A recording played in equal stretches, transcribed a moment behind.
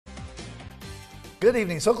Good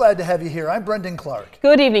evening. So glad to have you here. I'm Brendan Clark.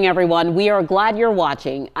 Good evening, everyone. We are glad you're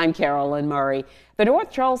watching. I'm Carolyn Murray. The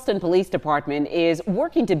North Charleston Police Department is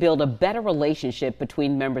working to build a better relationship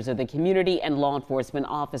between members of the community and law enforcement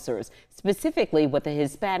officers, specifically with the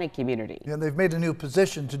Hispanic community. And they've made a new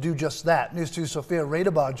position to do just that. News 2's Sophia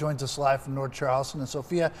Radebaugh joins us live from North Charleston. And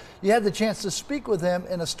Sophia, you had the chance to speak with him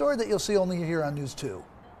in a story that you'll see only here on News 2.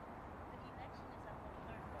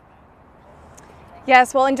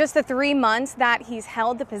 Yes, well, in just the 3 months that he's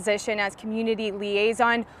held the position as community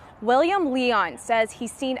liaison, William Leon says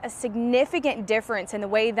he's seen a significant difference in the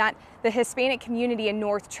way that the Hispanic community in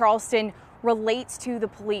North Charleston relates to the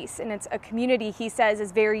police. And it's a community he says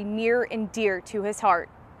is very near and dear to his heart.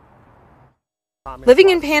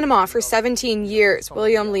 Living in Panama for 17 years,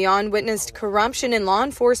 William Leon witnessed corruption in law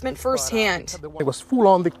enforcement firsthand. It was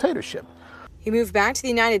full-on dictatorship. He moved back to the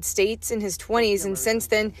United States in his 20s and since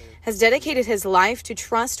then has dedicated his life to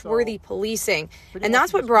trustworthy policing. And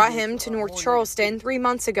that's what brought him to North Charleston 3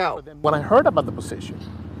 months ago. When I heard about the position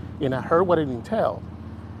and I heard what it entailed,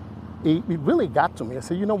 it really got to me. I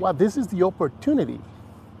said, you know what, this is the opportunity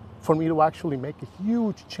for me to actually make a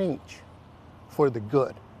huge change for the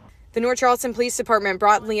good. The North Charleston Police Department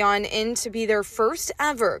brought Leon in to be their first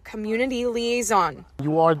ever community liaison.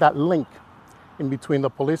 You are that link in between the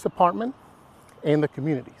police department and the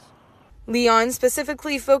communities. Leon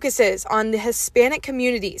specifically focuses on the Hispanic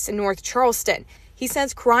communities in North Charleston. He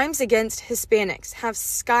says crimes against Hispanics have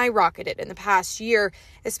skyrocketed in the past year,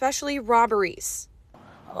 especially robberies.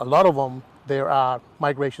 A lot of them, their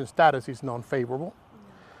migration status is non-favorable.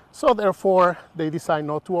 So therefore, they decide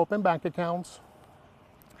not to open bank accounts,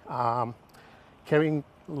 carrying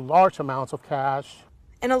large amounts of cash.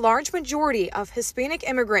 And a large majority of Hispanic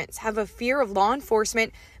immigrants have a fear of law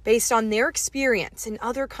enforcement based on their experience in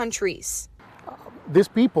other countries. These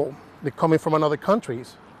people, they're coming from other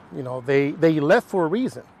countries, you know, they left for a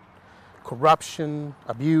reason. Corruption,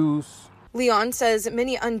 abuse. Leon says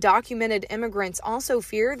many undocumented immigrants also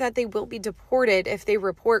fear that they will be deported if they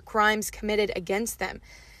report crimes committed against them.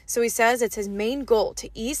 So he says it's his main goal to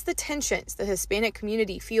ease the tensions the Hispanic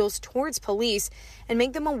community feels towards police and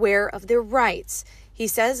make them aware of their rights. He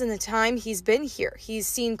says in the time he's been here, he's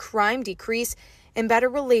seen crime decrease and better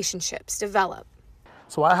relationships develop.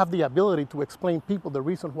 So I have the ability to explain people the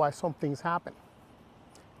reason why some things happen.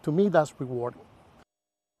 To me, that's rewarding.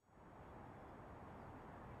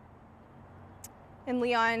 And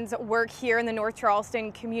Leon's work here in the North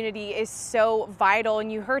Charleston community is so vital.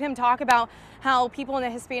 And you heard him talk about how people in the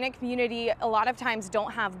Hispanic community a lot of times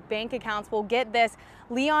don't have bank accounts. Well, get this,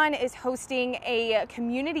 Leon is hosting a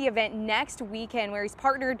community event next weekend where he's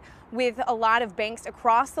partnered with a lot of banks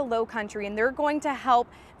across the Lowcountry, and they're going to help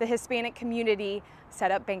the Hispanic community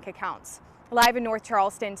set up bank accounts. Live in North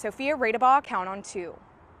Charleston, Sophia Radebaugh, Count on 2.